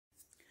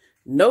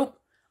Nope,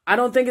 I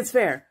don't think it's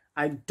fair.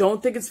 I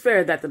don't think it's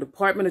fair that the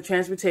Department of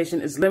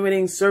Transportation is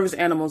limiting service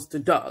animals to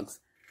dogs.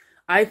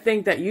 I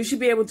think that you should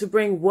be able to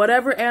bring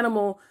whatever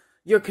animal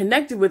you're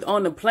connected with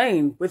on the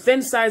plane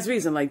within size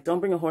reason. Like, don't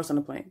bring a horse on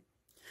the plane.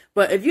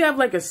 But if you have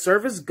like a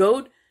service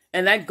goat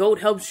and that goat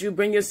helps you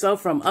bring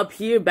yourself from up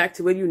here back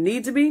to where you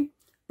need to be,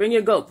 bring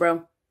your goat,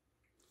 bro.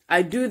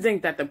 I do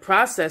think that the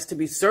process to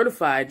be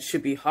certified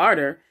should be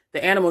harder.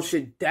 The animal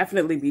should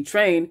definitely be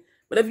trained.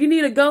 But if you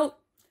need a goat,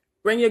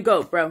 bring your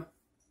goat, bro.